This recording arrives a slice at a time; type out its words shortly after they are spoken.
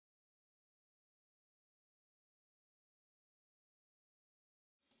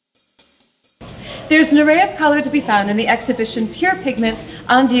There's an array of color to be found in the exhibition Pure Pigments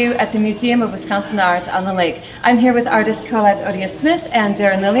on view at the Museum of Wisconsin Art on the Lake. I'm here with artists Colette Odya Smith and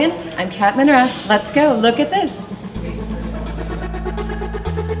Darron Lillian. I'm Kat Minerath. Let's go. Look at this.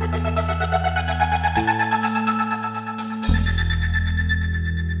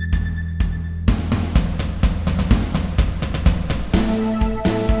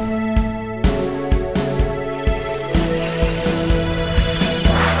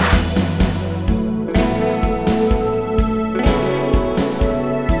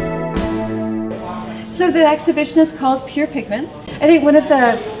 So the exhibition is called Pure Pigments. I think one of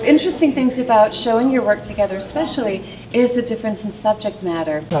the interesting things about showing your work together especially is the difference in subject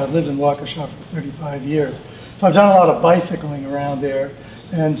matter. I've lived in Waukesha for 35 years, so I've done a lot of bicycling around there.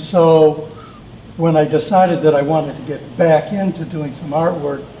 And so when I decided that I wanted to get back into doing some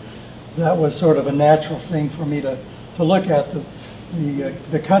artwork, that was sort of a natural thing for me to look at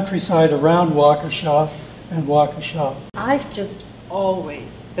the countryside around Waukesha and Waukesha. I've just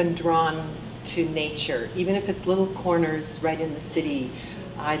always been drawn to nature, even if it's little corners right in the city.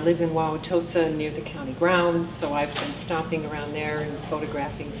 I live in Wauwatosa near the county grounds, so I've been stomping around there and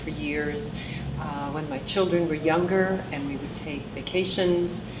photographing for years. When my children were younger and we would take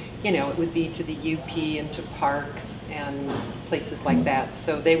vacations, you know, it would be to the UP and to parks and places like that.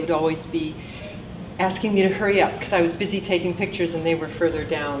 So they would always be asking me to hurry up because I was busy taking pictures and they were further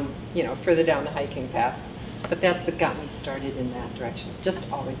down, you know, further down the hiking path. But that's what got me started in that direction. Just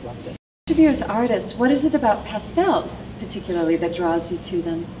always loved it. Each of you as artists, what is it about pastels particularly that draws you to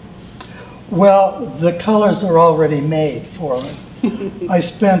them? Well, the colors are already made for us. I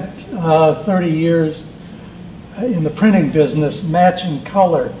spent 30 years in the printing business matching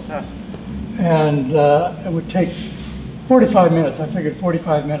colors. And it would take 45 minutes. I figured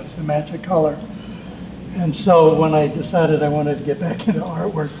 45 minutes to match a color. And so when I decided I wanted to get back into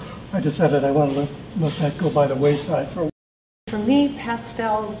artwork, I decided I wanted to let that go by the wayside for a while. For me,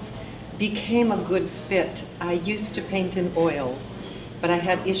 pastels became a good fit. I used to paint in oils, but I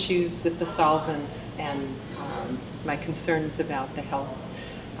had issues with the solvents and my concerns about the health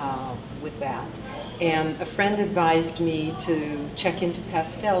with that. And a friend advised me to check into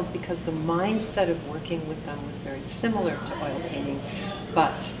pastels because the mindset of working with them was very similar to oil painting,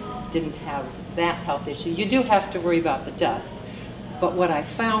 but didn't have that health issue. You do have to worry about the dust, but what I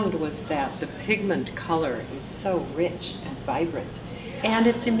found was that the pigment color is so rich and vibrant, and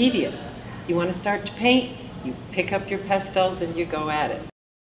it's immediate. You want to start to paint, you pick up your pastels and you go at it.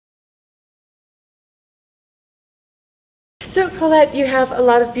 So Colette, you have a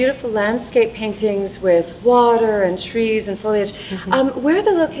lot of beautiful landscape paintings with water and trees and foliage. Where are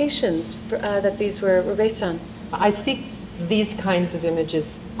the locations that these were based on? I seek these kinds of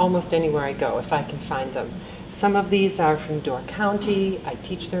images almost anywhere I go if I can find them. Some of these are from Door County. I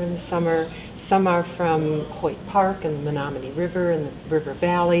teach there in the summer. Some are from Hoyt Park and the Menominee River and the River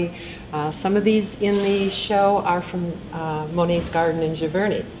Valley. Some of these in the show are from Monet's Garden in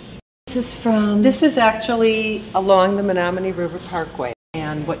Giverny. This is actually along the Menominee River Parkway.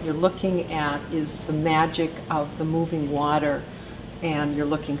 And what you're looking at is the magic of the moving water. And you're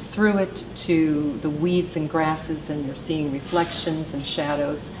looking through it to the weeds and grasses and you're seeing reflections and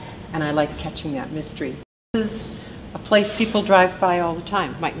shadows. And I like catching that mystery. This is a place people drive by all the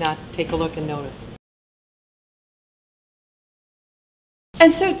time, might not take a look and notice.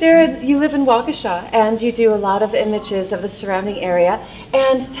 And so Darron, you live in Waukesha and you do a lot of images of the surrounding area.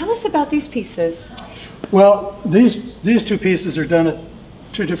 And tell us about these pieces. Well, these two pieces are done at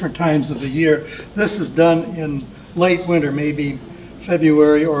two different times of the year. This is done in late winter, maybe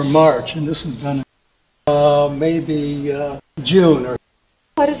February or March, and this is done in maybe June.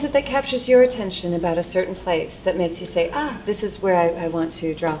 What is it that captures your attention about a certain place that makes you say, this is where I want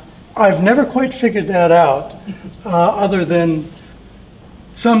to draw? I've never quite figured that out, other than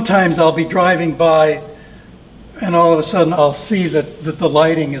sometimes I'll be driving by and all of a sudden I'll see that the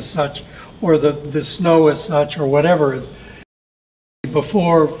lighting is such, or the snow is such, or whatever is.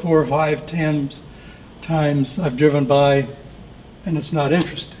 Before 4 or 5 times I've driven by and it's not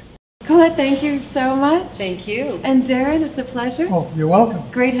interesting. Colette, thank you so much. Thank you. And Darron, it's a pleasure. Oh, you're welcome.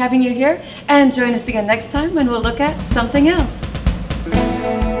 Great having you here. And join us again next time when we'll look at something else.